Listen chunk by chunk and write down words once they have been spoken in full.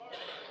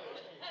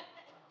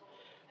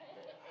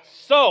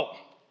So,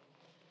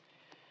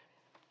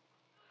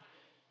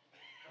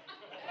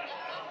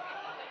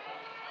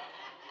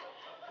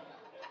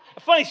 a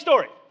funny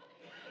story.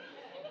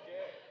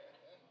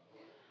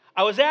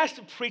 I was asked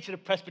to preach at a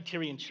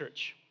Presbyterian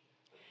church.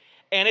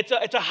 And it's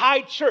a high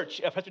church,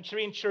 a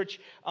Presbyterian church.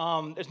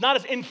 It's not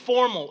as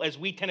informal as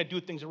we tend to do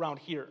things around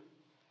here.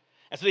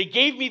 And so they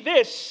gave me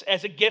this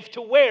as a gift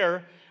to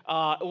wear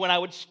when I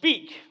would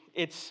speak.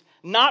 It's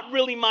not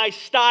really my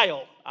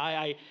style.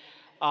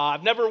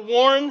 I've never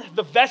worn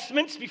the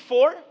vestments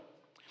before.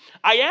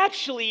 I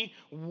actually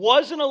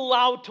wasn't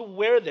allowed to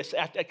wear this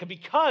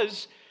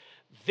because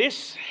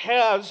this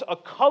has a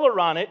color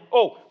on it.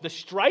 Oh, the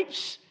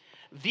stripes.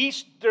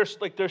 There's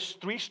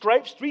 3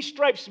 stripes. 3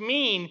 stripes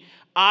mean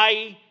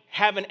I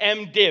have an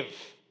MDiv,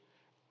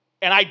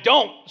 and I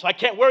don't, so I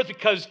can't wear it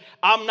because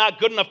I'm not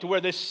good enough to wear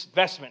this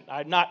vestment.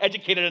 I'm not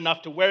educated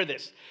enough to wear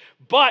this.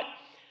 But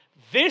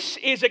this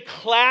is a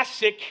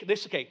classic.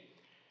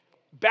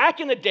 Back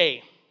in the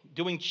day,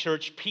 doing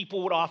church,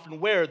 people would often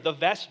wear the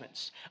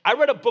vestments. I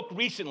read a book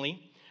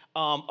recently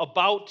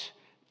about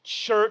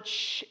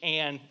church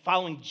and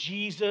following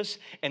Jesus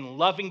and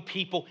loving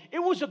people. It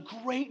was a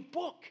great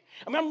book.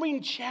 I mean, I'm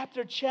reading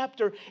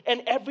chapter,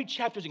 and every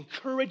chapter is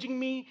encouraging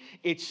me.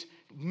 It's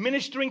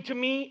ministering to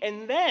me.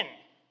 And then,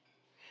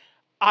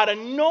 out of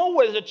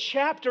nowhere, there's a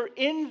chapter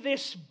in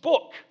this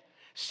book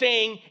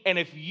saying, and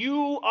if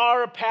you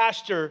are a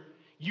pastor,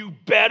 you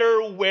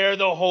better wear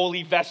the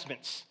holy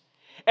vestments.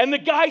 And the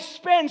guy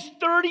spends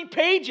 30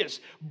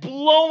 pages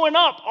blowing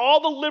up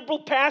all the liberal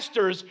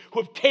pastors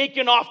who have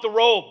taken off the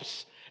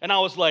robes. And I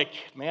was like,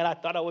 man, I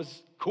thought I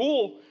was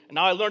cool, and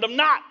now I learned I'm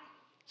not.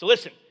 So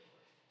listen,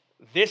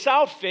 this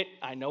outfit,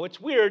 I know it's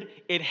weird,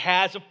 it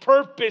has a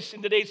purpose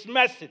in today's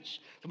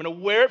message. So I'm going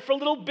to wear it for a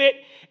little bit,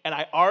 and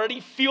I already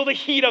feel the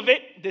heat of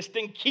it. This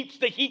thing keeps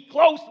the heat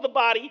close to the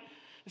body.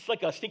 It's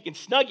like a stinking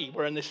Snuggie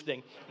wearing this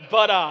thing.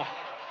 But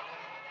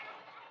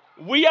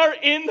we are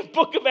in the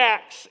book of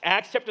Acts,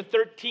 Acts chapter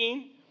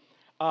 13.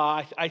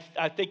 I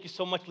thank you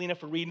so much, Lena,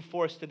 for reading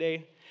for us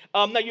today.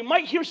 Now, you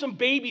might hear some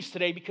babies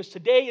today because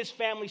today is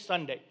Family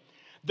Sunday.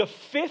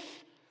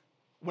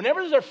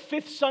 Whenever there's our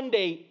 5th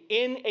Sunday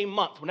in a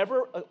month,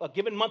 whenever a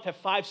given month have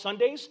 5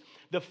 Sundays,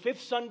 the 5th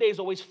Sunday is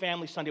always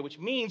Family Sunday, which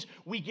means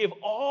we give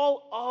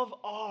all of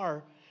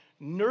our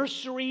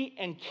nursery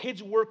and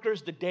kids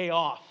workers the day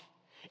off.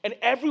 And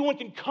everyone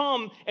can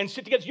come and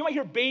sit together. So you might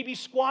hear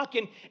babies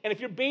squawking, and if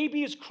your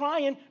baby is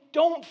crying,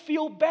 don't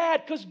feel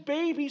bad because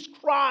babies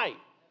cry.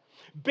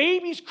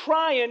 Babies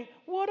crying,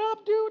 what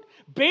up, dude?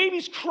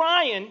 Babies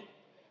crying,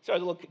 sorry,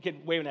 the little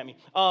kid waving at me.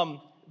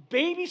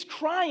 Babies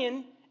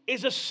crying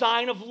is a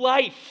sign of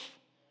life.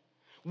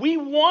 We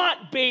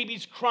want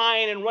babies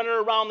crying and running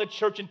around the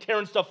church and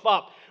tearing stuff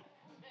up.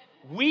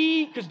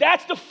 Because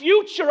that's the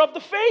future of the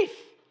faith.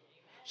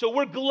 So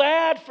we're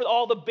glad for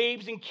all the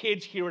babes and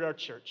kids here at our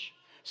church.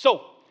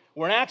 So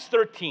we're in Acts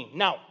 13.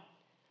 Now,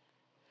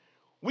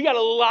 we got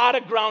a lot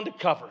of ground to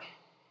cover.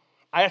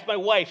 I asked my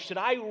wife, should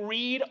I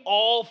read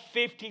all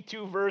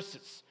 52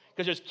 verses?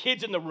 Because there's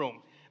kids in the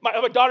room.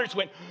 My daughter just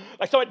went,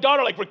 I saw my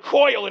daughter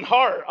recoil in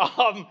horror.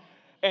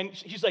 And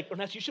she's like,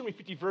 Ernesto, you shouldn't read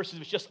 50 verses.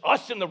 It's just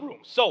us in the room.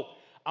 So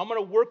I'm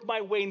going to work my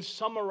way and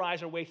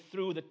summarize our way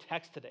through the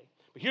text today.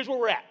 But here's where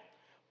we're at.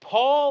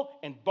 Paul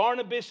and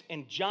Barnabas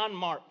and John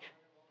Mark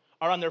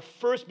are on their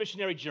first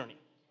missionary journey.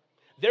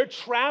 They're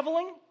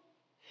traveling,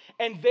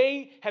 and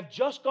they have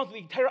just gone through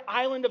the entire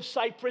island of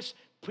Cyprus,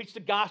 preached the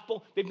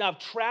gospel. They've now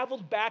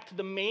traveled back to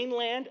the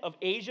mainland of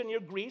Asia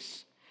near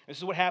Greece. This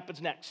is what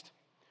happens next.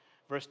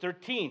 Verse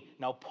 13.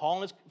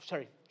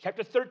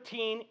 Chapter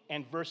 13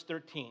 and verse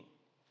 13.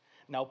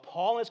 Now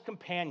Paul and his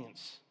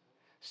companions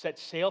set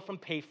sail from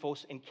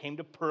Paphos and came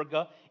to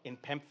Perga in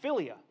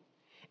Pamphylia.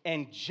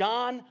 And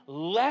John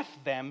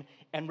left them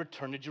and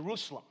returned to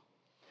Jerusalem.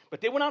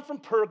 But they went on from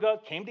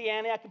Perga, came to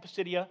Antioch and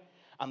Pisidia.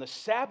 On the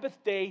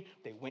Sabbath day,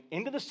 they went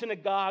into the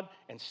synagogue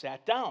and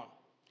sat down.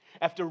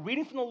 After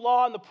reading from the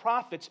law and the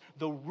prophets,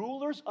 the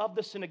rulers of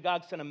the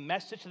synagogue sent a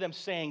message to them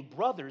saying,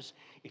 brothers,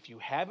 if you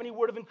have any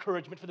word of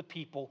encouragement for the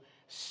people,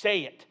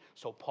 say it.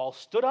 So Paul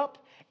stood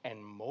up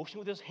and motioning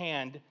with his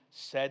hand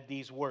said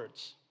these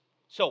words.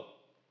 So,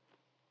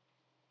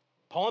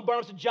 Paul and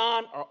Barnabas and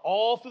John are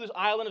all through this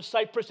island of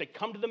Cyprus. They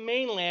come to the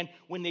mainland.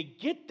 When they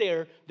get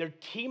there, their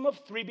team of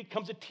 3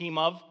 becomes a team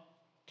of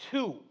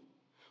 2.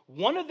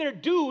 One of their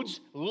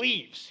dudes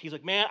leaves. He's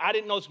like, man, I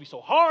didn't know this would be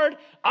so hard.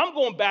 I'm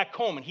going back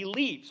home. And he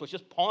leaves. So it's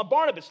just Paul and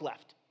Barnabas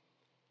left.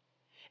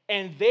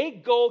 And they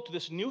go to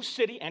this new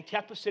city,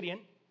 Antioch Pisidian,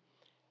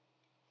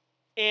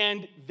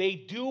 and they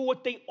do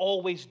what they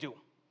always do.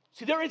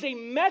 See, there is a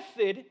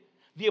method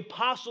the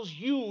apostles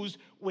used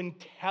when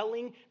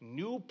telling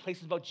new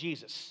places about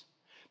Jesus.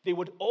 They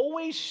would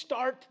always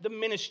start the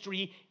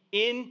ministry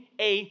in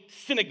a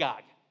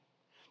synagogue.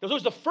 That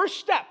was the first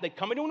step. They'd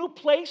come into a new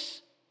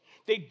place.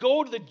 They'd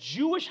go to the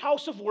Jewish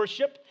house of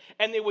worship,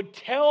 and they would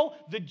tell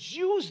the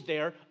Jews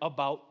there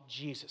about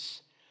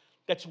Jesus.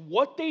 That's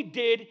what they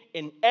did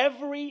in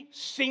every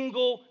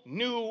single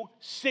new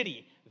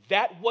city.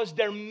 That was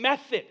their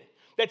method.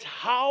 That's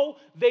how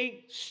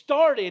they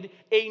started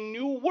a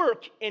new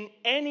work in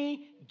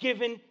any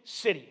given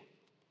city.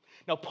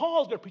 Now,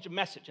 Paul's going to preach a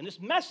message, and this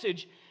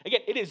message, again,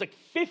 it is like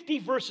 50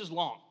 verses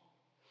long.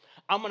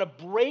 I'm going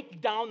to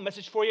break down the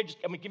message for you.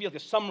 I'm going to give you like a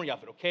summary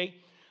of it, okay?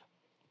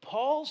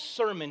 Paul's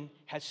sermon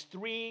has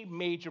 3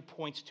 major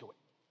points to it.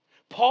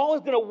 Paul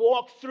is going to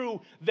walk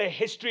through the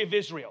history of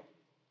Israel.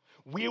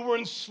 We were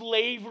in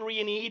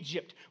slavery in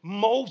Egypt.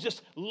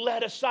 Moses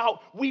led us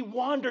out. We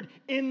wandered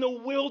in the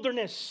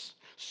wilderness.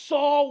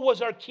 Saul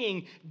was our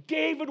king.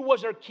 David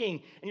was our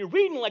king. And you're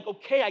reading like,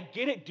 okay, I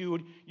get it,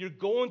 dude. You're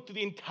going through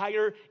the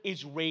entire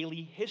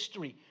Israeli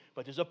history.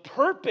 But there's a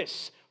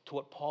purpose to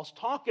what Paul's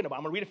talking about.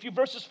 I'm going to read a few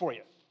verses for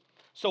you.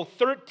 So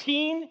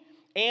 13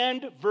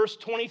 and verse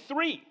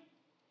 23.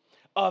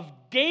 Of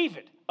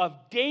David,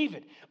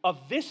 of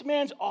this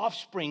man's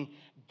offspring,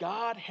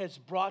 God has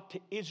brought to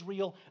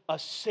Israel a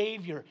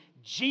Savior,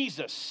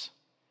 Jesus,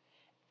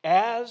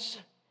 as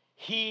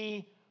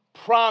he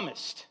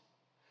promised.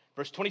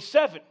 Verse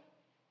 27,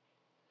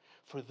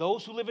 for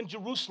those who live in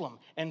Jerusalem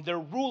and their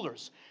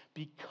rulers,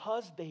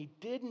 because they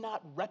did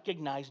not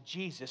recognize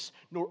Jesus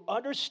nor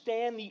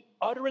understand the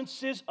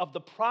utterances of the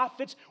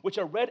prophets, which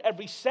are read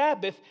every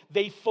Sabbath,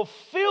 they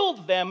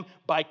fulfilled them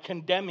by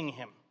condemning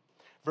him.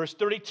 Verse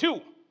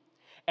 32,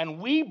 and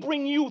we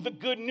bring you the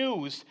good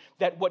news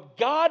that what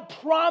God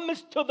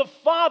promised to the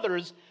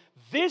fathers,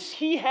 this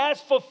he has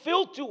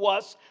fulfilled to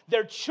us,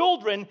 their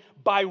children,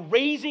 by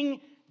raising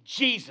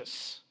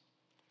Jesus.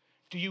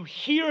 Do you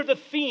hear the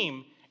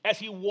theme as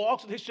he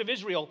walks through the history of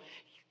Israel?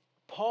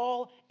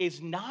 Paul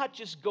is not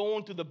just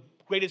going through the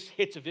greatest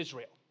hits of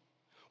Israel.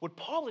 What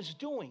Paul is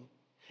doing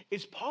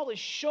is Paul is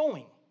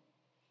showing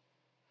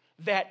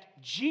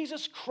that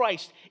Jesus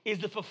Christ is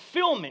the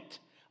fulfillment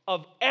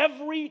of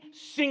every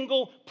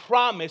single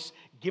promise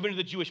given to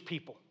the Jewish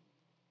people.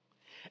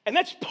 And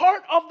that's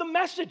part of the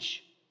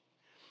message.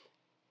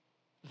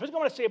 The first thing I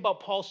want to say about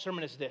Paul's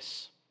sermon is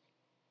this.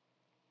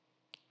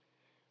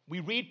 We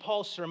read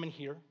Paul's sermon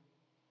here,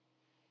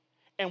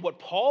 and what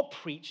Paul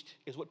preached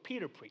is what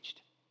Peter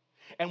preached.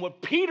 And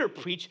what Peter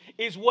preached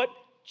is what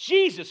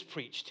Jesus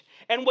preached.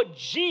 And what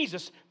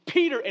Jesus,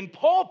 Peter, and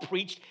Paul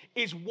preached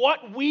is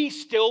what we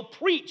still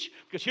preach.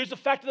 Because here's the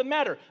fact of the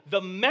matter.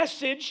 The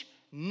message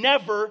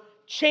never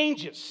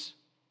changes.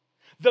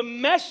 The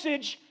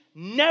message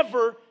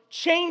never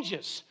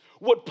changes.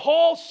 What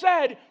Paul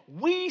said,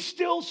 we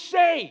still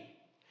say.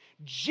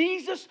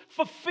 Jesus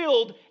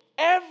fulfilled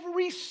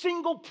every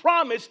single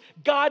promise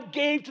God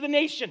gave to the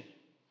nation.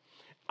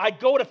 I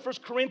go to 2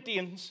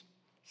 Corinthians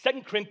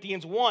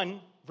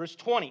 1, verse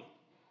 20.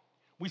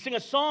 We sing a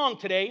song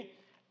today.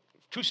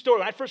 True story.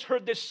 When I first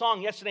heard this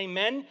song, Yes and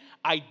Amen,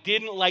 I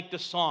didn't like the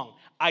song.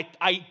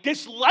 I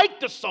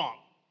disliked the song.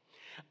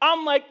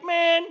 I'm like,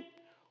 man,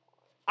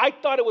 I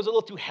thought it was a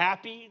little too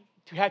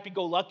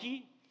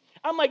happy-go-lucky.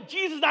 I'm like,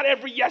 Jesus is not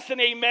every yes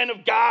and amen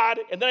of God.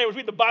 And then I was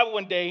reading the Bible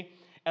one day,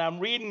 and I'm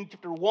reading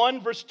chapter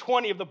 1, verse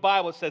 20 of the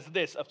Bible. It says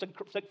this, of 2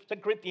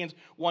 Corinthians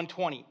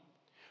 1:20.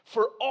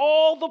 For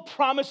all the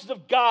promises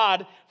of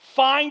God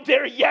find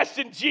their yes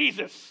in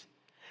Jesus.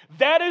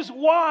 That is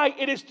why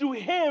it is through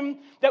him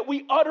that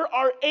we utter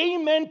our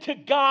amen to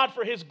God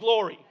for his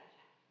glory.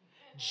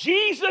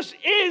 Jesus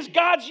is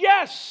God's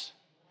yes.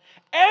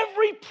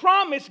 Every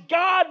promise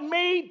God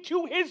made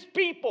to his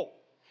people,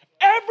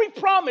 every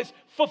promise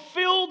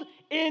fulfilled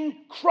in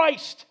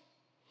Christ.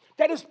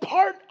 That is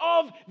part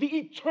of the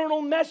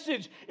eternal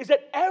message, is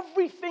that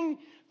everything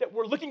that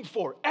we're looking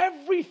for,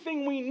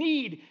 everything we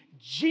need,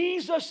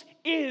 Jesus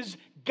is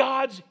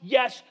God's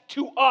yes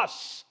to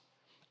us.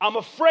 I'm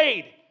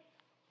afraid.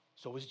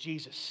 So is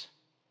Jesus,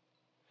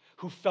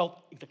 who felt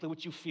exactly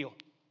what you feel.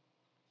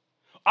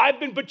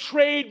 I've been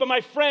betrayed by my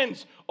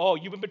friends. Oh,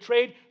 you've been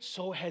betrayed?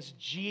 So has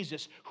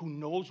Jesus, who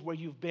knows where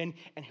you've been,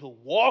 and he'll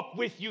walk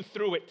with you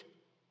through it.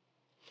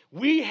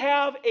 We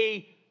have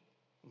a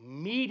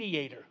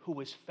mediator who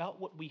has felt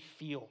what we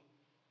feel,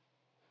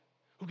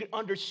 who can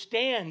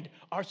understand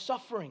our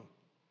suffering.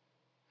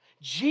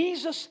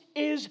 Jesus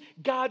is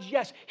God's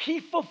yes. He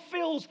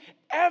fulfills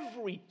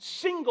every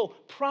single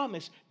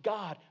promise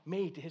God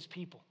made to his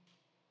people.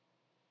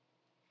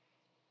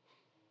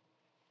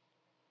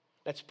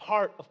 That's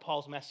part of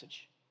Paul's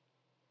message.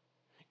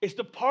 It's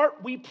the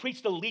part we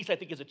preach the least, I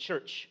think, as a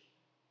church.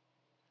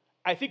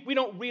 I think we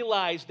don't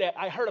realize that.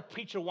 I heard a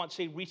preacher once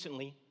say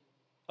recently,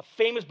 a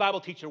famous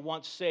Bible teacher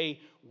once say,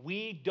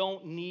 we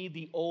don't need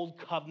the old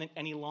covenant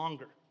any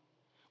longer.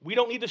 We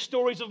don't need the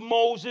stories of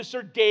Moses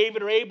or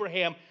David or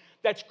Abraham.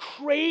 That's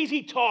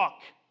crazy talk.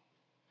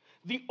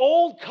 The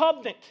old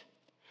covenant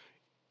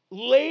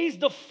lays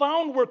the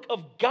groundwork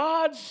of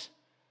God's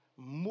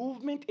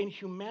movement in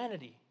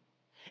humanity.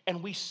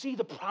 And we see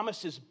the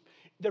promises.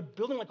 They're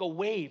building like a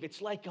wave.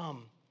 It's like, if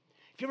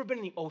you've ever been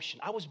in the ocean,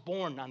 I was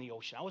born on the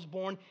ocean. I was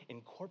born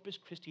in Corpus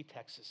Christi,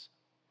 Texas.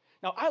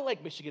 Now, I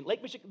like Michigan.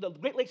 The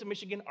Great Lakes of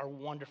Michigan are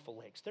wonderful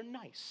lakes. They're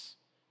nice.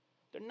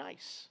 They're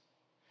nice.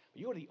 But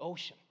you go to the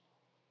ocean,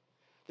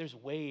 there's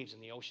waves in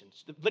the ocean.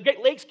 The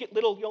Great Lakes get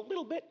little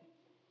bit.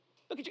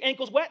 Look at your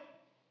ankles wet.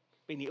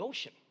 But in the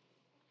ocean,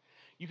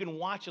 you can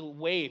watch a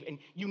wave, and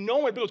you know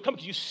when a big wave's coming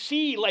because you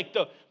see like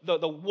the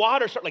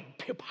water start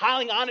like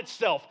piling on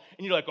itself,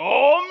 and you're like,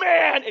 oh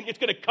man, and it's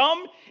gonna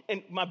come.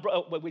 And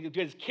when we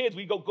did as kids,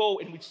 we go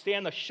and we'd stay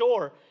on the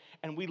shore,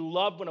 and we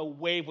loved when a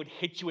wave would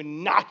hit you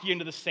and knock you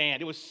into the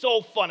sand. It was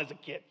so fun as a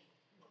kid.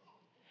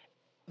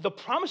 The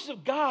promises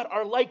of God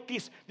are like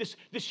this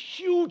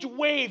huge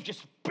wave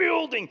just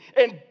building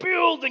and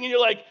building, and you're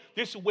like,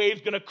 this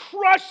wave's gonna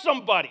crush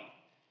somebody.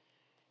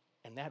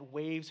 And that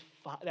wave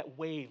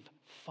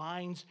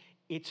finds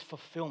its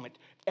fulfillment.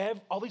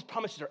 All these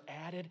promises are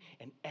added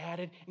and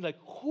added. And like,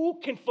 who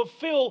can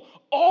fulfill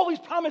all these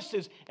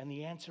promises? And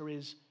the answer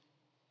is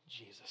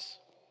Jesus.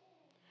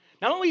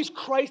 Not only is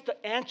Christ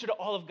the answer to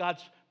all of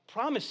God's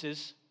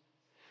promises,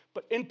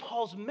 but in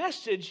Paul's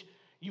message,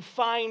 you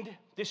find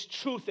this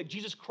truth that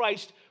Jesus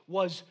Christ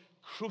was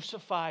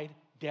crucified,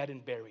 dead,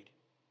 and buried.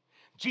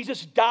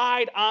 Jesus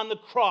died on the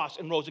cross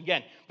and rose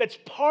again. That's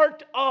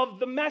part of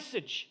the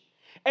message.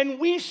 And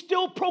we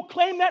still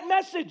proclaim that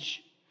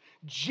message.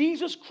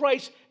 Jesus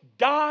Christ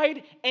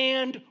died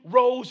and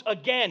rose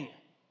again.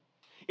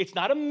 It's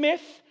not a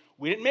myth.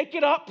 We didn't make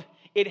it up.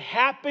 It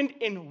happened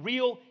in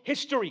real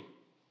history.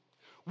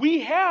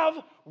 We have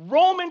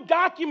Roman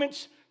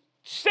documents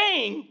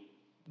saying,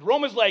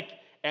 Romans like,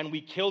 and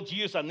we killed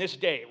Jesus on this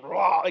day.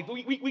 Like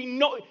we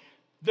know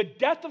the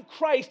death of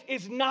Christ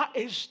is not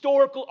a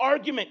historical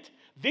argument.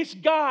 This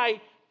guy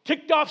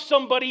ticked off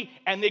somebody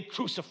and they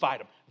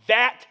crucified him.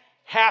 That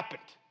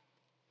happened.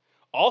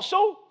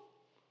 Also,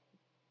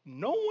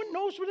 no one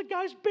knows where the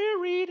guy's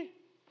buried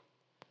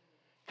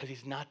because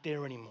he's not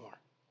there anymore.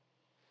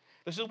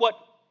 This is what,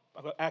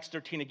 Acts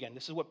 13 again,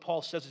 this is what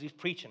Paul says as he's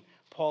preaching.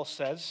 Paul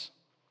says,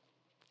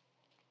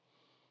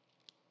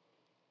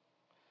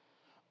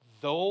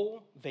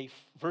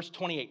 verse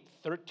 28,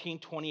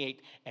 13:28,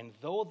 and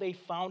though they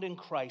found in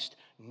Christ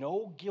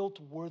no guilt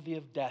worthy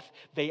of death,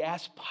 they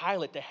asked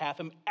Pilate to have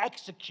him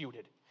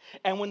executed.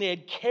 And when they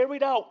had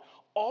carried out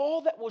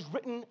all that was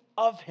written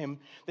of him,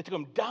 they took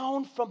him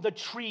down from the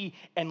tree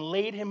and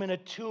laid him in a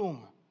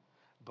tomb.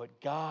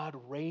 But God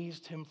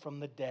raised him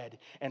from the dead,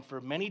 and for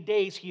many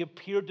days he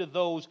appeared to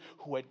those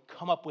who had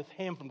come up with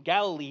him from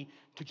Galilee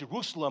to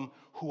Jerusalem,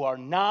 who are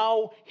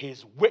now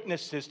his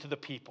witnesses to the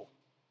people.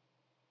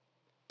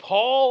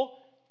 Paul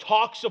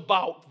talks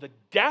about the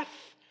death,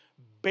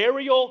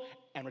 burial,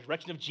 and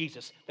resurrection of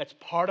Jesus. That's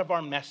part of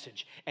our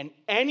message. And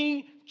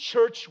any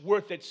church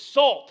worth its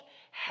salt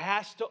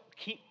has to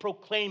keep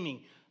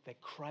proclaiming that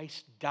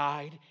Christ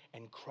died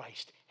and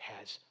Christ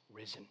has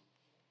risen.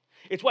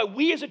 It's why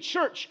we as a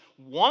church,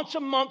 once a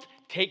month,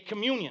 take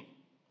communion.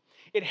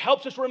 It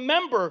helps us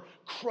remember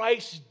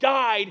Christ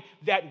died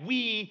that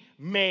we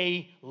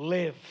may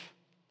live.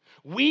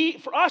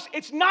 For us,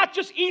 it's not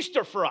just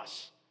Easter for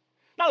us.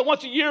 Not that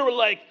once a year we're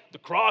like, the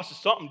cross is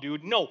something,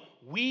 dude. No,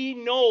 we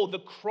know the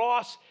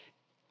cross.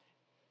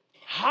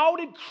 How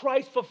did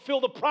Christ fulfill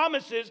the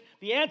promises?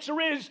 The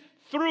answer is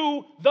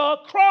through the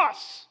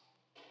cross.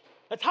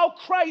 That's how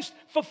Christ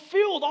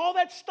fulfilled all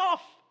that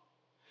stuff.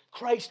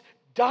 Christ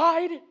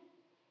died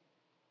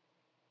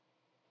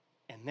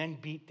and then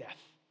beat death.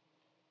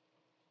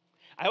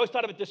 I always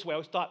thought of it this way. I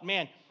always thought,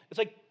 man, it's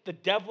like the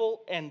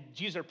devil and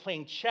Jesus are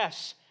playing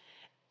chess,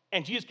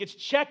 and Jesus gets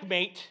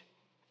checkmate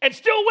and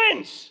still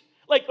wins.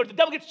 Or the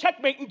devil gets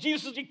checkmate and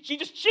Jesus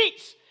just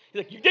cheats. He's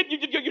like,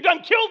 you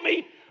done killed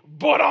me,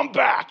 but I'm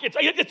back.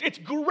 It's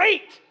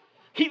great.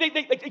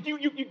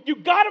 You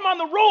got him on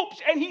the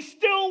ropes and he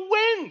still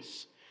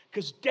wins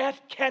because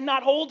death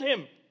cannot hold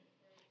him.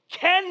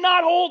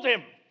 Cannot hold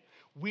him.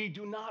 We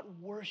do not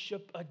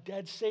worship a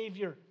dead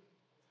Savior.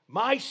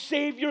 My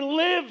Savior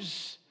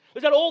lives.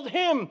 There's that old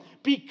hymn,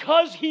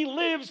 because he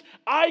lives,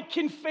 I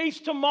can face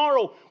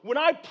tomorrow. When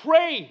I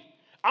pray,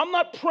 I'm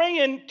not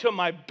praying to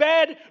my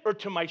bed or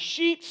to my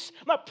sheets.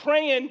 I'm not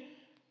praying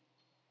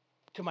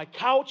to my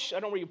couch.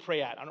 I don't know where you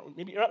pray at.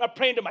 Maybe you're not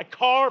praying to my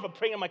car if I'm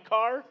praying in my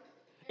car.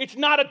 It's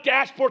not a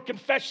dashboard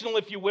confessional,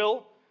 if you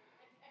will.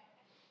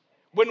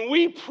 When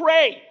we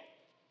pray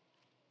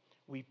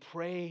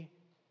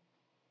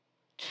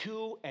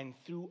to and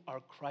through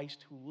our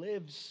Christ who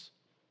lives,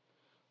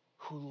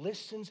 who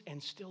listens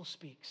and still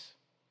speaks.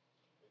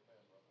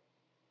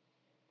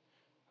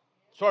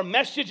 So our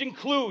message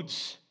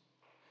includes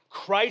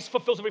Christ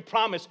fulfills every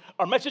promise.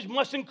 Our message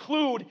must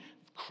include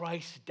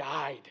Christ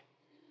died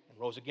and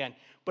rose again.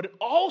 But it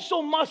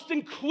also must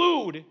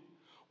include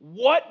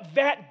what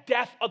that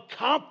death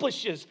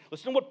accomplishes.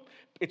 Listen to what,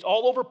 it's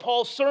all over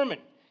Paul's sermon.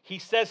 He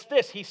says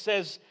this. He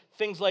says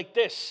things like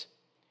this.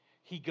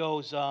 He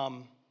goes,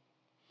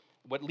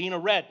 what Lena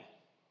read.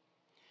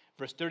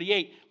 Verse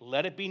 38,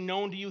 let it be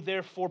known to you,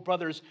 therefore,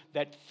 brothers,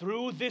 that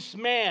through this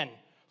man,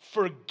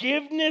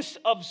 forgiveness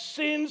of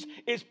sins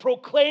is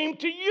proclaimed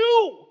to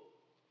you.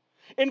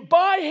 And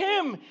by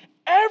him,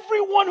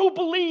 everyone who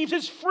believes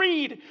is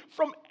freed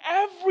from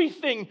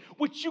everything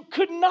which you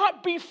could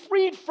not be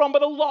freed from by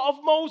the law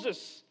of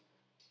Moses.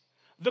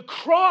 The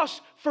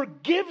cross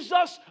forgives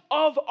us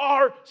of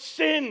our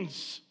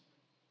sins.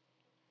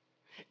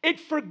 It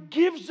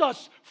forgives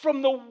us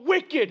from the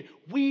wicked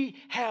we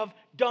have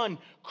done.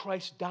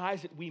 Christ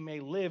dies that we may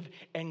live,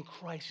 and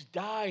Christ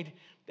died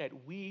that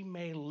we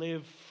may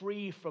live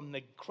free from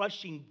the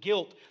crushing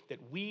guilt that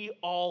we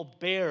all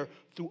bear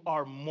through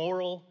our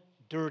moral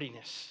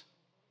dirtiness.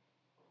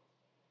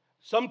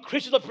 Some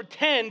Christians will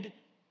pretend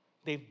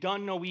they've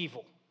done no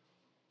evil.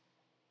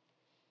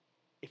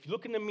 If you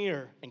look in the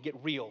mirror and get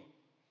real,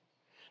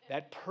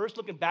 that person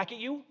looking back at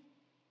you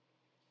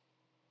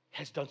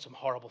has done some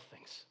horrible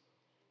things.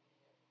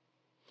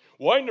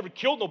 Well, I never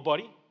killed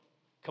nobody.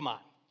 Come on.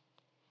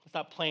 Let's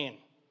not playing.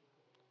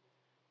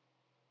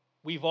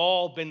 We've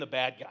all been the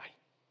bad guy.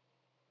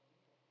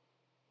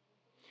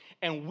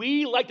 And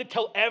we like to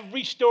tell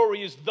every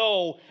story as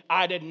though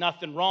I did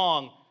nothing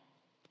wrong.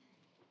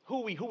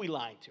 Who we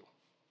lying to?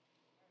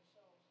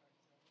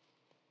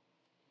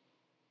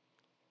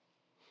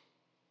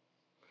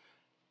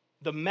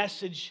 The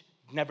message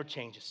never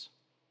changes.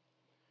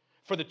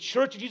 For the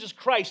Church of Jesus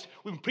Christ,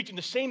 we've been preaching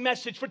the same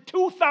message for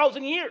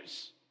 2,000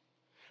 years.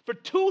 For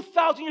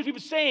 2,000 years, we've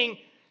been saying,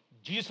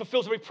 Jesus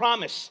fulfills every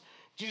promise.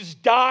 Jesus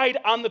died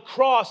on the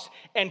cross,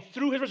 and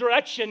through his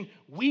resurrection,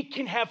 we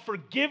can have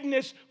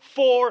forgiveness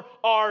for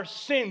our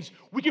sins.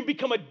 We can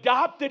become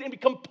adopted and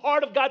become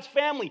part of God's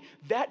family.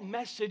 That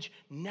message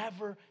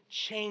never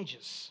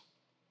changes.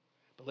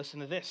 But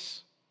listen to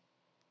this.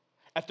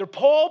 After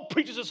Paul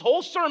preaches this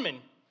whole sermon,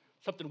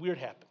 something weird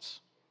happens.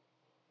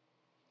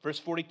 Verse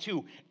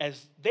 42,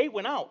 as they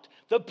went out,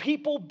 the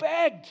people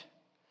begged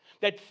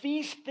that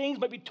these things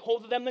might be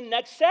told to them the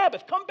next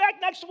Sabbath. Come back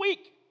next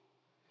week.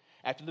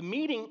 After the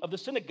meeting of the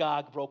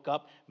synagogue broke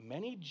up,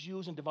 many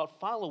Jews and devout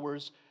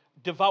converts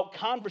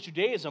to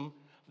Judaism,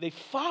 they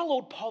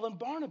followed Paul and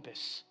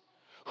Barnabas,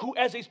 who,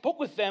 as they spoke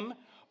with them,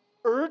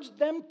 urged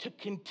them to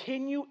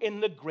continue in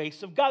the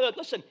grace of God. They're like,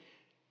 listen,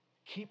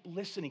 keep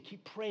listening,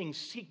 keep praying,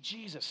 seek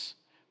Jesus.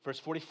 Verse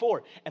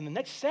 44, and the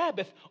next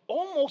Sabbath,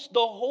 almost the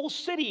whole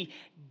city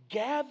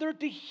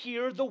gathered to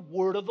hear the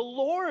word of the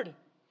Lord.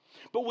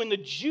 But when the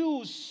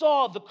Jews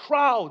saw the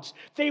crowds,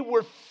 they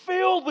were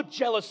filled with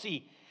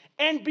jealousy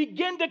and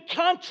began to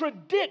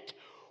contradict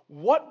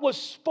what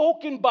was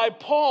spoken by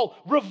Paul,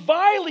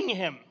 reviling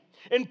him.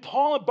 And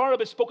Paul and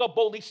Barnabas spoke up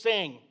boldly,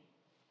 saying,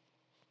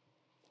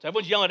 so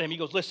everyone's yelling at him. He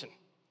goes, listen,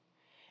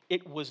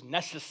 it was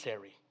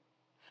necessary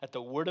that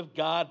the word of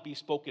God be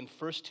spoken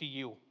first to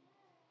you.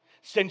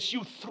 Since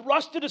you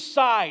thrust it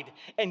aside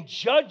and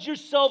judge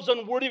yourselves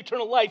unworthy of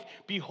eternal life,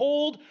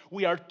 behold,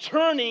 we are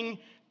turning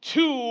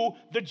to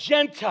the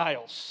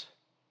Gentiles.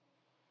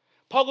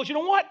 Paul goes, you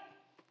know what?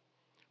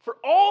 For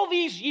all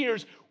these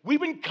years,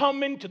 we've been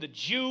coming to the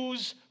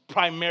Jews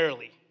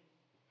primarily.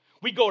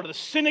 We go to the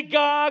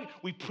synagogue,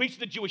 we preach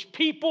to the Jewish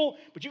people,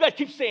 but you guys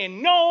keep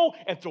saying no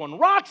and throwing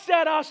rocks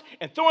at us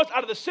and throwing us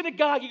out of the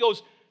synagogue. He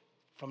goes,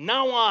 from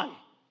now on,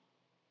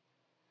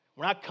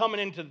 we're not coming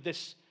into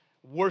this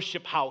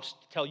worship house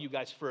to tell you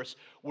guys first.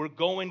 We're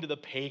going to the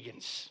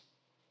pagans.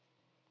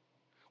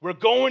 We're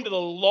going to the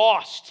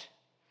lost,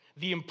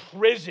 the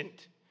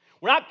imprisoned.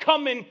 We're not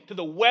coming to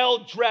the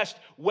well-dressed,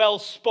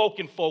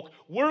 well-spoken folk.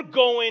 We're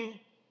going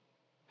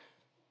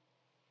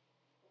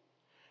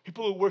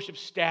people who worship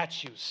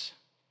statues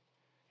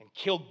and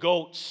kill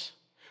goats.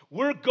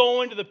 We're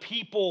going to the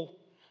people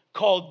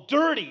called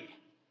dirty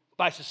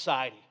by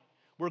society.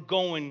 We're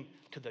going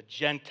to the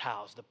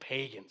Gentiles, the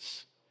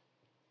pagans.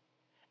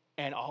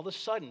 And all of a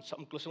sudden,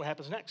 listen to what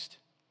happens next.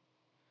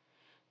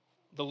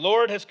 The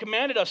Lord has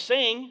commanded us,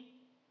 saying,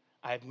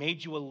 I have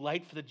made you a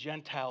light for the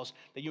Gentiles,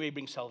 that you may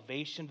bring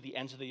salvation to the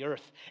ends of the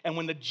earth. And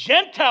when the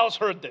Gentiles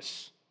heard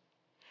this,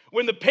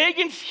 when the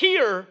pagans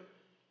hear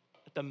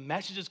that the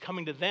message is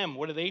coming to them,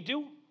 what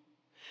do?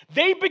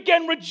 They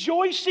began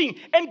rejoicing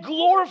and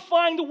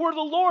glorifying the word of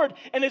the Lord.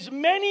 And as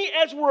many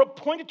as were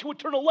appointed to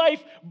eternal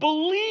life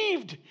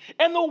believed.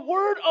 And the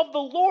word of the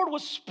Lord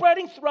was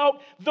spreading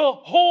throughout the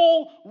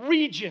whole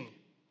region.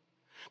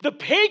 The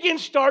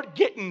pagans start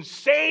getting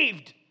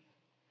saved.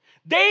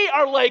 They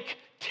are like,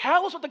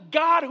 tell us about the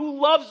God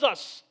who loves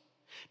us.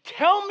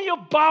 Tell me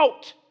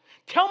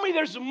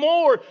there's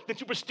more than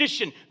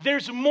superstition.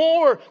 There's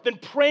more than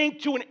praying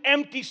to an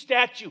empty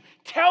statue.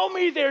 Tell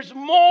me there's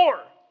more.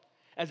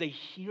 As they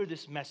hear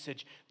this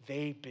message,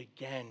 they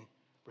begin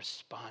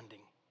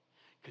responding.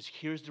 Because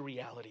here's the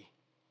reality.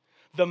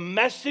 The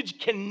message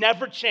can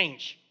never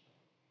change.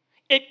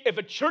 If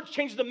a church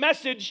changes the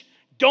message,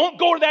 don't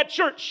go to that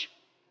church.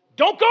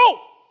 Don't go.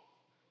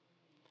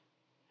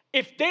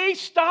 If they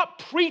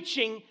stop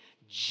preaching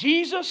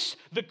Jesus,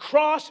 the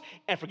cross,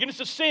 and forgiveness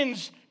of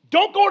sins,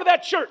 don't go to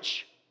that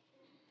church.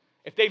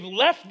 If they've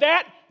left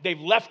that, they've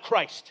left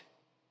Christ.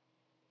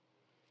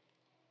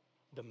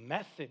 The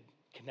method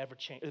can never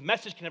change. The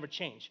message can never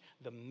change.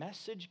 The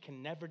message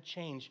can never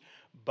change,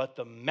 but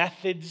the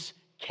methods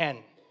can.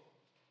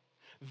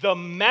 The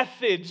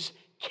methods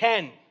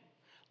can.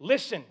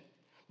 Listen,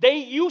 they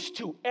used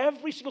to,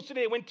 every single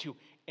city they went to,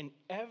 in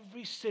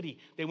every city,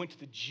 they went to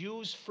the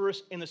Jews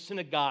first in the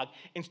synagogue.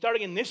 And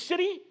starting in this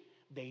city,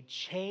 they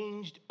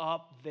changed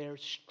up their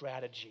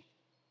strategy.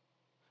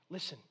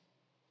 Listen,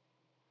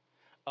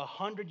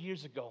 100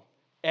 years ago,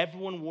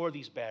 everyone wore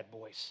these bad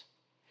boys.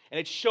 And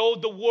it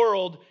showed the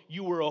world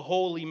you were a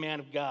holy man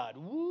of God.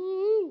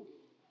 Woo!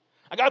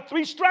 I got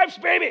 3 stripes,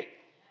 baby.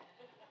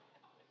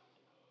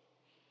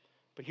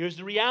 But here's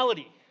the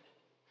reality.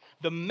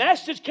 The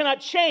message cannot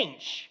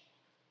change.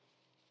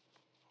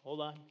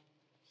 Hold on.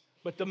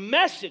 But the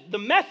methods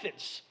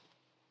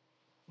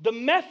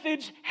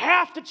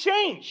have to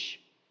change.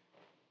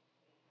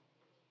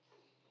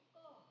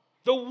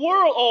 The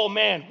world, oh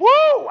man,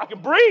 woo, I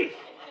can breathe.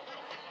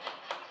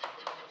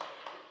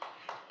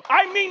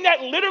 I mean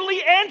that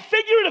literally and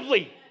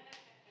figuratively.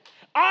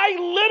 I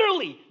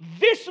literally,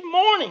 this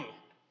morning,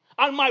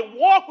 on my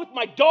walk with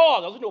my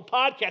dog, I was listening to a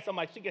podcast on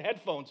my singing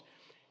headphones.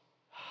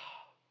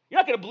 You're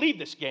not going to believe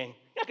this, gang.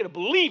 You're not going to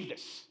believe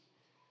this.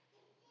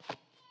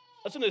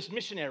 Listen to this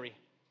missionary.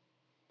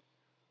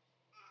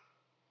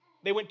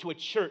 They went to a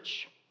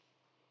church,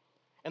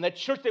 and that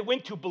church they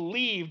went to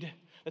believed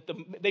that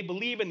they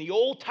believe in the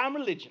old-time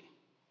religion,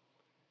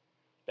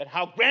 that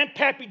how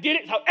Grandpappy did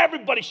it is how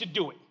everybody should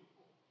do it.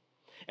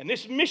 And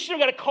this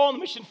missionary got a call in the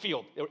mission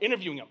field. They were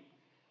interviewing him.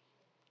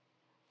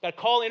 Got a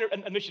call in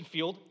a mission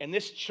field, and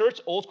this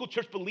church, old school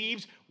church,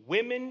 believes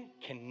women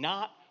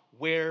cannot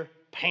wear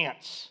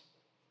pants.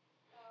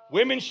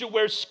 Women should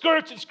wear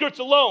skirts and skirts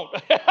alone.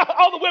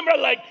 All the women are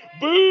like,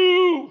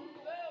 boo.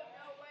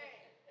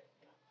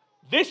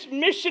 This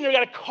missionary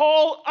got a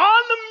call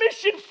on the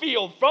mission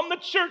field from the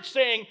church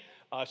saying,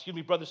 excuse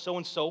me, brother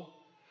so-and-so,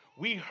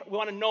 we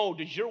want to know,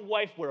 does your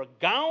wife wear a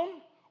gown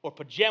or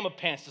pajama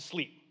pants to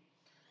sleep?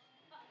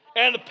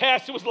 And the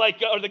pastor was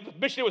like, or the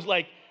missionary was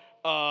like,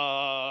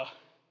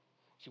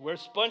 she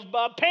wears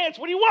SpongeBob pants.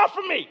 What do you want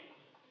from me?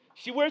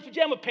 She wears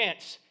pajama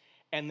pants.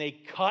 And they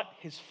cut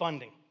his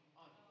funding.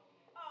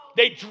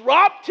 They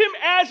dropped him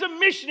as a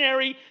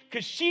missionary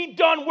because she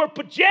done wear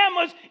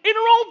pajamas in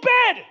her own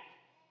bed.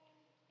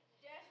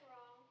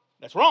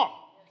 That's wrong.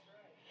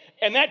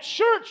 And that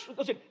church,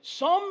 listen,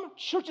 some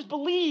churches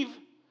believe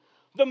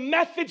the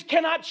methods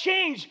cannot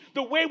change.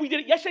 The way we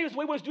did it yesterday is the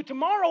way we want to do it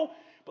tomorrow.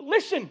 But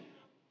listen,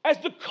 as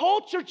the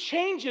culture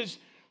changes,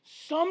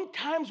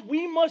 sometimes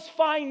we must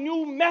find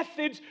new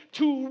methods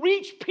to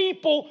reach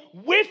people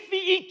with the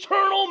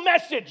eternal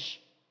message.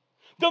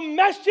 The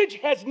message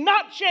has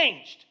not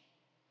changed.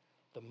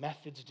 The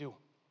methods do.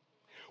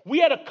 We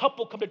had a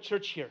couple come to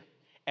church here,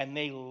 and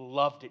they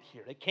loved it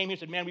here. They came here and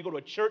said, man, we go to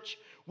a church.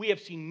 We have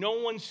seen no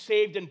one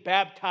saved and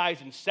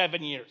baptized in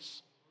 7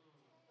 years.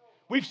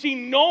 We've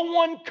seen no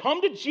one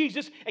come to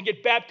Jesus and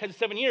get baptized in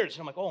 7 years.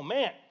 And I'm like, oh,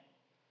 man.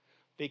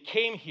 They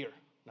came here.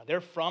 Now,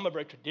 they're from a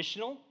very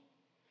traditional,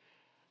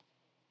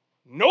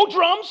 no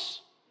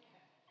drums.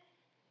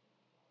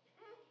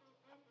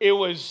 It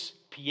was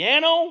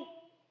piano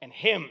and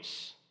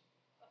hymns.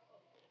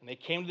 And they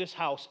came to this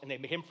house, and they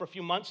met him for a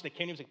few months. They came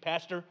to him and said,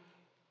 Pastor,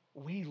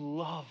 we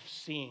love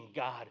seeing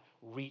God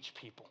reach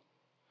people.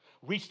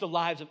 Reach the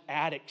lives of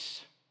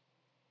addicts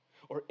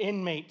or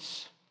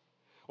inmates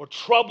or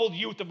troubled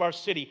youth of our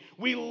city.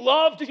 We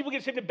love to see people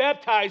get saved and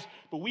baptized,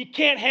 but we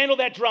can't handle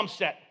that drum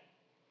set.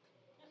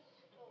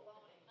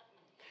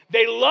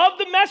 They love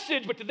the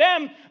message, but to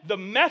them, the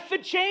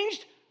method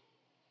changed.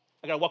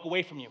 I got to walk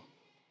away from you.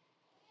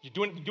 You're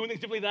doing things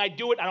differently than I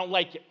do it. I don't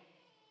like it.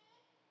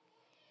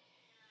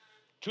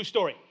 True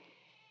story.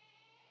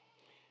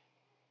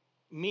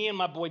 Me and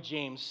my boy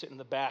James sitting in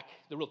the back,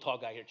 the real tall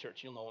guy here at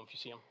church. You'll know him if you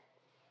see him.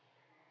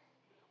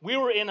 We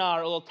were in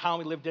our little town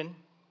we lived in,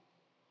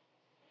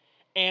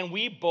 and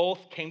we both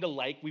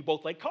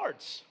like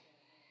cards.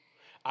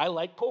 I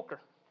like poker.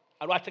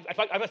 I watched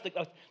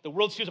the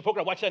World Series of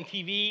Poker. I watched it on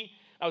TV.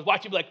 I was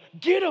watching, like,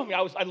 get him.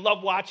 I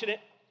love watching it.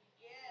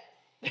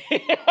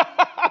 Yes.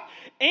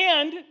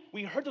 And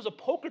we heard there was a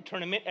poker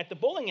tournament at the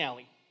bowling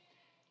alley.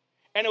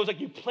 And it was like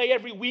you play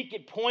every week,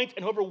 get points,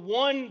 and whoever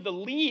won the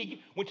league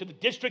went to the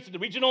districts and the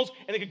regionals,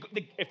 and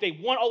if they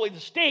won all the way to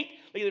the state,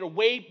 they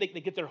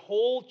get their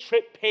whole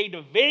trip paid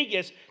to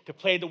Vegas to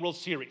play the World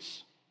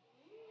Series.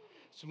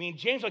 So me and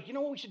James were like, you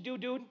know what we should do,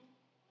 dude?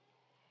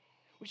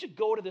 We should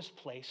go to this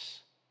place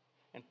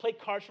and play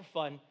cards for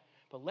fun,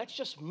 but let's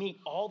just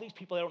meet all these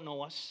people that don't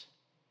know us,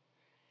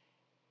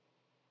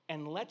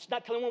 and let's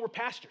not tell anyone we're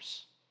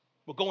pastors.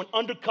 We're going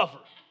undercover.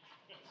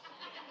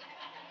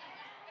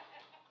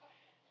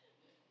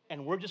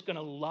 And we're just going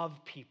to love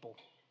people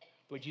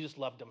the way Jesus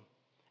loved them.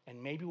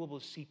 And maybe we'll be able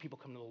to see people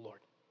come to the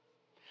Lord.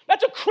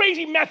 That's a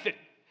crazy method.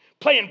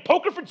 Playing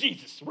poker for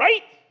Jesus,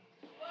 right?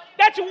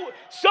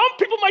 Some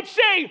people might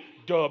say,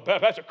 duh,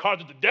 Pastor,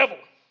 cards of the devil.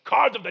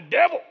 Cards of the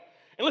devil.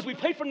 And listen, we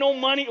played for no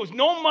money. It was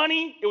no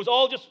money. It was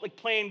all just like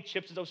playing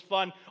chips. It was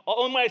fun.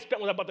 All the money I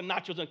spent was about the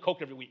nachos and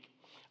Coke every week.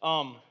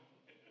 I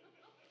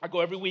go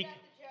every week.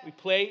 We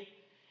play.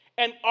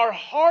 And our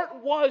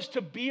heart was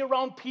to be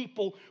around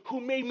people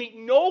who may meet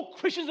no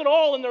Christians at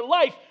all in their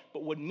life,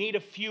 but would meet a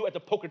few at the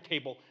poker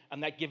table on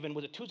that given,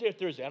 was it Tuesday or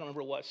Thursday? I don't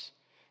remember what it was.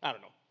 I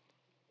don't know.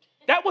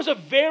 That was a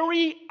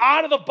very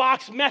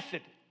out-of-the-box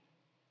method.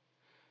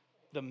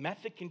 The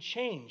method can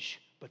change,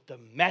 but the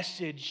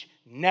message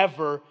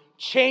never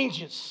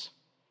changes.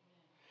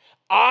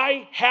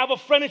 I have a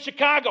friend in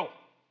Chicago.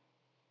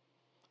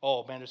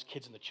 Oh, man, there's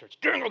kids in the church.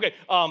 Okay,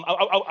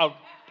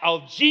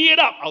 I'll G it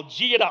up. I'll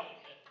G it up.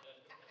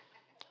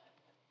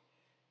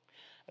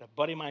 I had a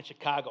buddy of mine in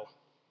Chicago.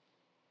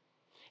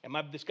 And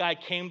this guy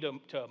came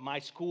to my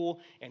school,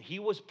 and he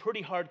was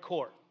pretty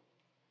hardcore.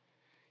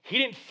 He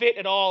didn't fit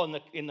at all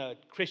in the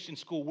Christian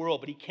school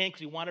world, but he came because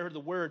he wanted to hear the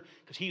word,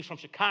 because he was from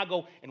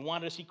Chicago and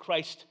wanted to see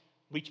Christ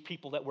reach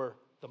people that were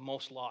the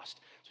most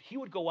lost. So he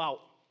would go out,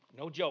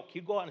 no joke,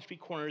 he'd go out on the street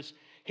corners.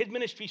 His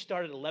ministry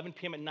started at 11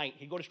 p.m. at night.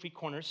 He'd go to street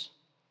corners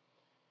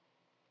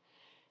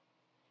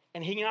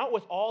and hang out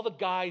with all the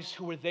guys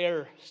who were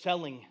there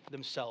selling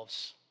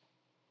themselves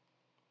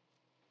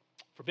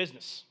for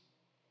business.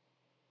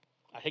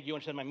 I think you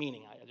understand my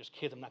meaning. I just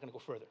kidding. I'm not going to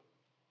go further.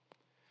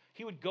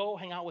 He would go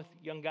hang out with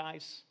young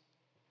guys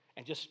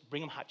and just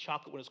bring them hot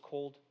chocolate when it's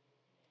cold.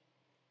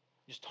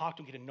 Just talk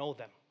to them, get to know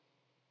them.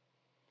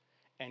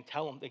 And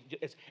tell them.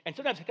 And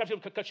sometimes he'd cut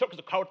short because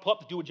the car would pull up,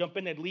 the dude would jump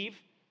in, they'd leave.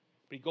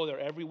 But he'd go there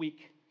every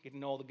week, get to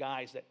know the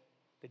guys that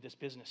did this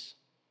business.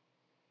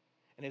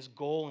 And his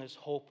goal and his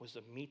hope was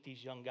to meet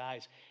these young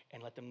guys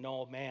and let them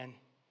know, man,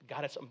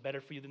 God has something better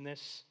for you than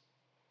this.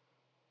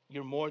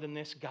 You're more than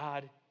this.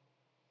 God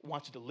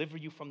wants to deliver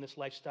you from this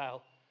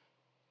lifestyle.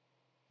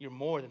 You're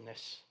more than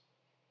this.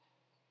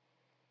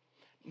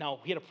 Now,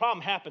 he had a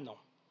problem happen, though.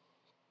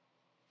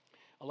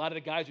 A lot of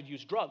the guys would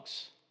use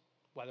drugs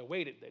while they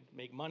waited. They'd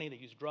make money,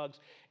 they'd use drugs,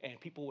 and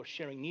people were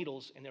sharing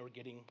needles, and they were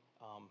getting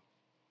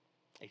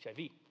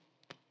HIV.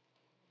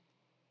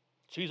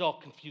 So he's all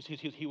confused.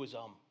 He was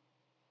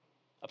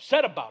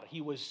upset about it.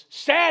 He was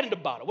saddened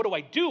about it. What do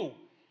I do?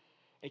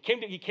 And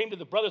he came to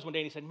the brothers one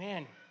day, and he said,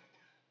 man,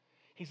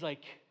 he's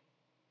like,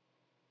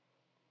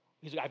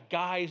 I have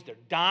guys, they're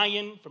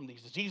dying from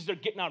these diseases they're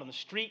getting out on the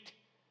street.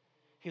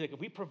 He's like, if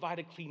we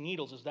provided clean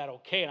needles, is that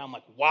okay? And I'm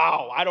like,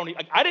 wow, I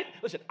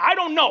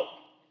don't know.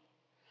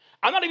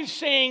 I'm not even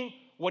saying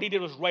what he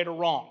did was right or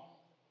wrong.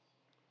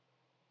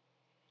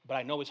 But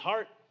I know his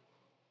heart.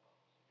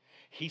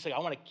 He's like, I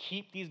want to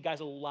keep these guys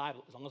alive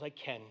as long as I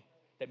can,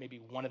 that maybe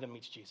one of them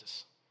meets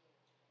Jesus.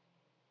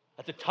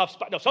 That's a tough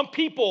spot. Now, some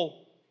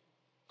people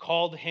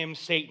called him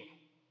Satan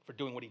for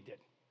doing what he did.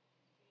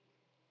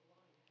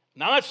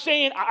 Now, I'm not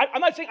saying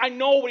I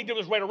know what he did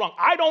was right or wrong.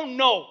 I don't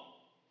know.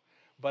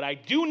 But I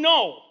do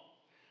know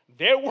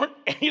there weren't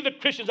any of the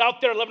Christians out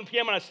there at 11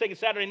 p.m. on a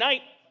Saturday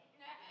night.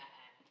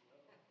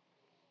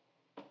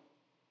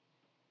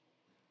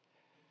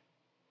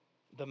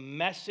 The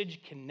message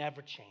can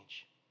never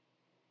change.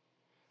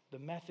 The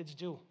methods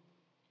do.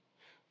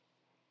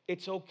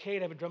 It's okay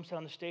to have a drum set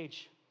on the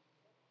stage.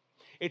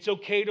 It's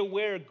okay to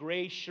wear a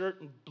gray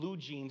shirt and blue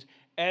jeans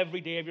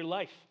every day of your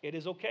life. It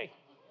is okay.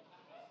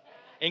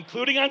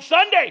 Including on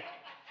Sunday.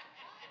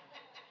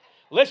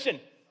 Listen,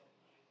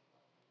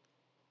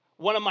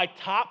 one of my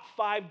top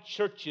 5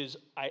 churches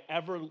I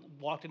ever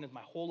walked in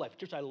my whole life, a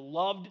church I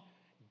loved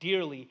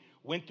dearly,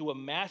 went through a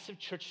massive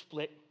church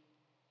split,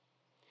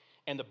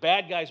 and the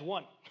bad guys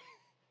won.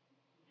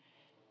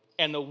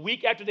 And the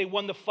week after they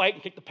won the fight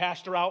and kicked the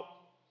pastor out,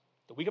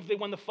 the week after they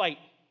won the fight,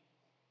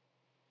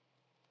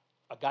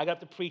 a guy got up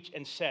to preach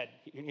and said,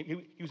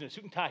 he was in a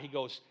suit and tie, he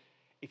goes,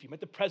 if you met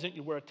the president,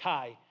 you wear a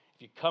tie.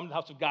 If you come to the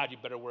house of God, you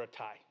better wear a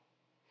tie.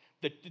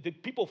 The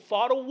people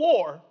fought a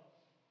war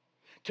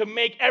to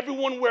make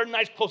everyone wear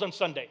nice clothes on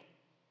Sunday.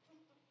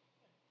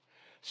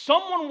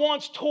 Someone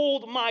once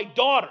told my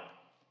daughter,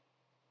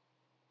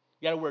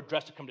 you got to wear a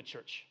dress to come to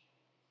church.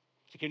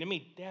 She came to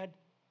me, Dad,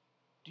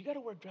 do you got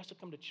to wear a dress to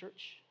come to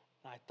church?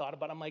 And I thought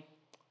about it. I'm like,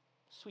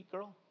 sweet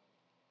girl.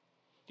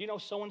 Do you know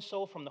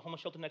so-and-so from the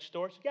homeless shelter next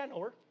door? She said, yeah, I know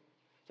her.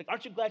 It's like,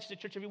 aren't you glad she's at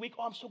church every week?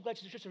 Oh, I'm so glad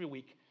she's at church every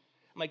week.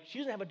 I'm like, she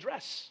doesn't have a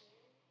dress.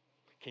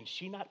 Can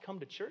she not come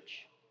to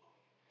church?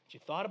 She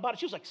thought about it.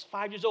 She was like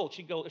 5 years old.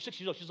 Or 6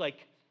 years old. She's like,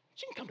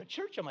 she can come to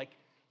church. I'm like,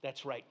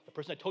 that's right. The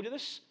person that told you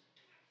this,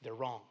 they're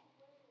wrong.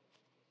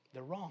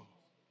 They're wrong.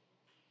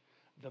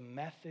 The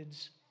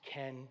methods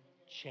can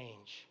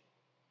change.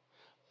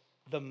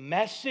 The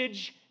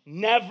message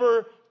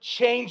never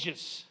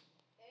changes.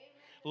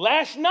 Amen.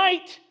 Last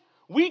night,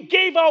 we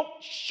gave out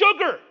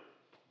sugar.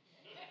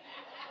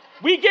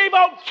 We gave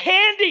out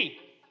candy.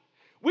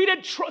 We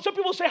did. Some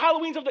people say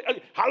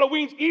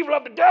Halloween's evil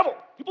of the devil.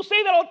 People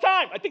say that all the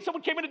time. I think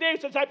someone came in today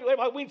and said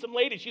Halloween. Some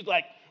lady, she's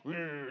like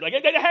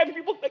that happens.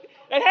 People,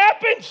 that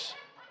happens.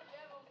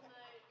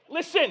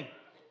 Listen,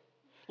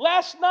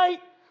 last night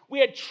we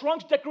had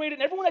trunks decorated,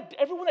 and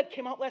everyone that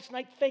came out last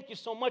night, thank you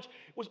so much.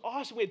 It was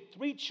awesome. We had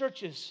 3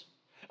 churches: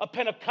 a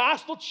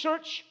Pentecostal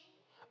church,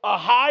 a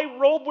high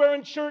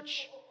robe-wearing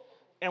church,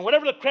 and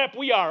whatever the crap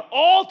we are,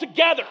 all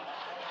together,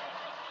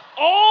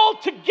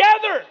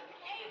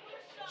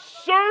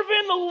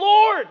 serving the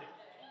Lord.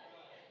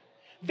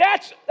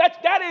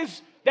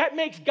 That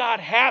makes God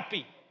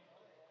happy.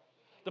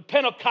 The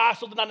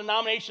Pentecostal, the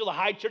non-denominational, the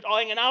high church, all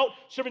hanging out,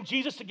 serving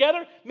Jesus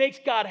together, makes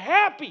God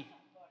happy.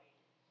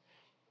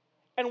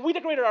 And we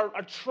decorated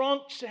our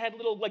trunks and had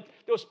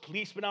there was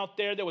policemen out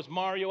there, there was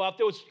Mario out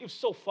there. It was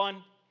so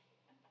fun.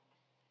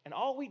 And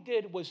all we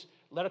did was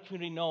let our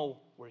community know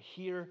we're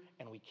here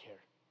and we care.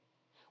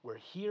 We're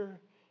here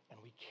and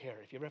we care.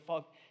 If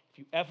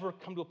you ever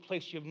come to a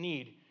place you have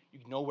need, you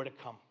know where to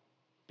come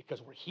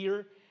because we're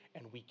here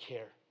and we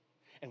care.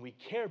 And we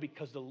care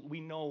because we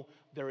know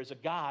there is a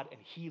God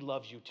and he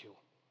loves you too.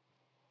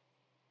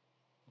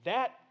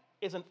 That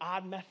is an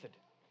odd method.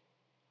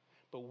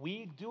 But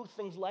we do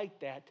things like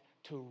that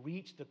to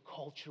reach the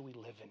culture we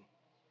live in.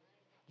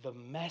 The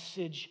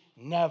message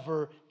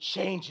never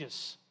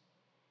changes,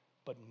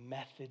 but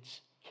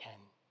methods can.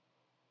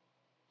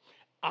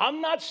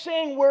 I'm not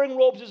saying wearing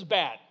robes is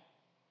bad.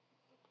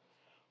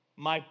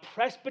 My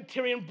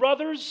Presbyterian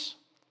brothers,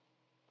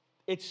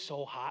 it's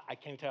so hot. I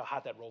can't even tell you how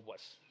hot that robe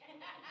was.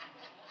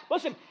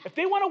 Listen, if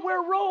they want to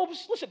wear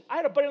robes, listen, I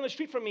had a buddy on the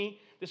street from me.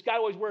 This guy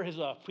always wear his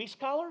priest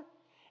collar,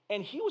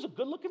 and he was a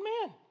good-looking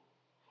man.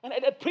 And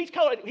at priest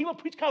collar, he wore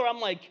priest collar. I'm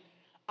like,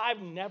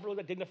 I've never looked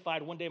that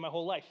dignified one day in my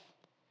whole life.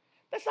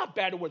 That's not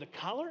bad to wear the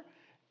collar.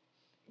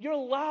 You're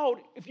allowed,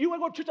 if you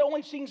want to go to church that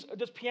only sings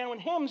just piano and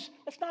hymns,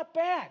 that's not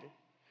bad.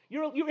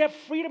 You have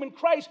freedom in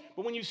Christ,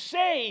 but when you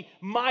say,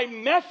 my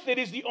method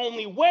is the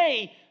only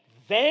way,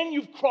 then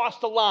you've crossed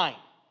the line.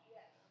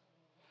 Yes.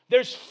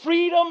 There's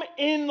freedom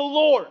in the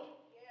Lord.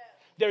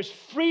 Yes. There's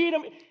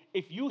freedom.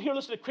 If you hear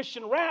listen to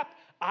Christian rap,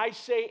 I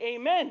say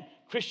amen.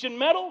 Christian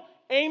metal,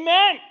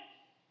 amen.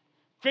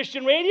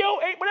 Christian radio,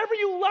 whatever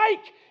you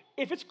like.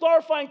 If it's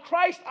glorifying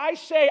Christ, I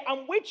say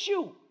I'm with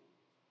you.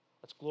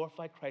 Let's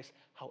glorify Christ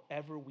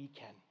however we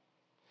can.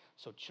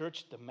 So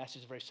church, the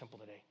message is very simple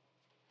today.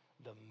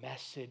 The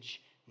message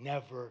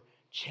never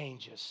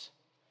changes,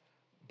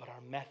 but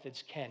our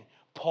methods can.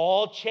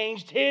 Paul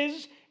changed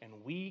his, and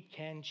we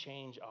can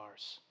change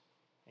ours.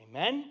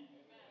 Amen?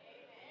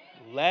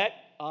 Amen. Let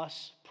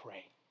us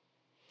pray.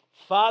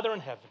 Father in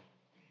heaven,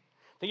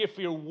 thank you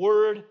for your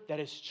word that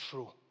is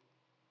true,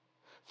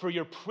 for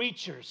your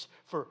preachers,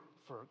 for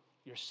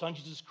your son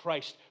Jesus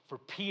Christ, for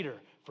Peter,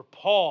 for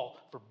Paul,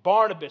 for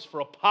Barnabas, for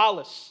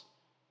Apollos,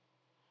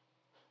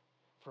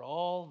 for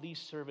all these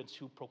servants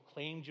who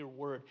proclaimed your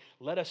word.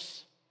 Let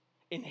us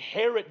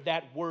inherit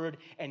that word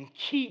and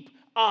keep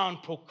on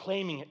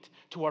proclaiming it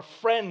to our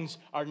friends,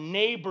 our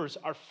neighbors,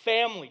 our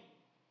family.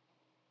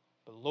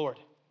 But Lord,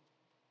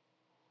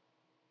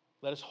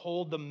 let us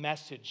hold the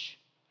message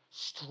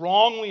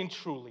strongly and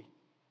truly.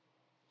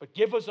 But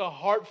give us a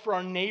heart for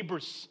our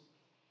neighbors,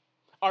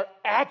 our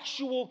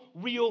actual,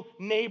 real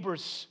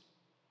neighbors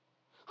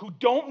who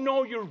don't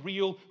know you're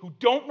real, who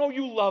don't know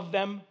you love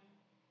them,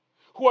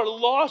 who are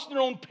lost in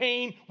their own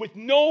pain with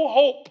no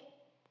hope.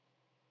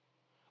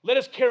 Let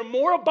us care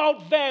more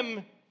about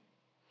them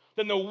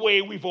than the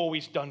way we've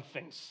always done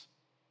things.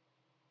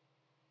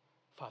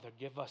 Father,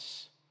 give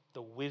us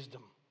the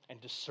wisdom and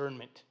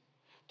discernment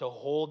to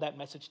hold that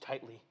message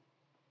tightly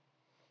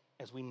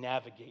as we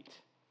navigate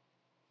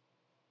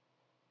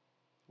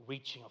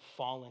reaching a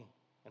fallen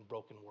and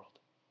broken world.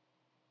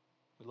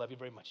 We love you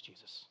very much,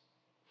 Jesus.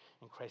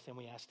 In Christ's name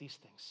we ask these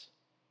things.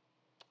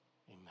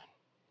 Amen.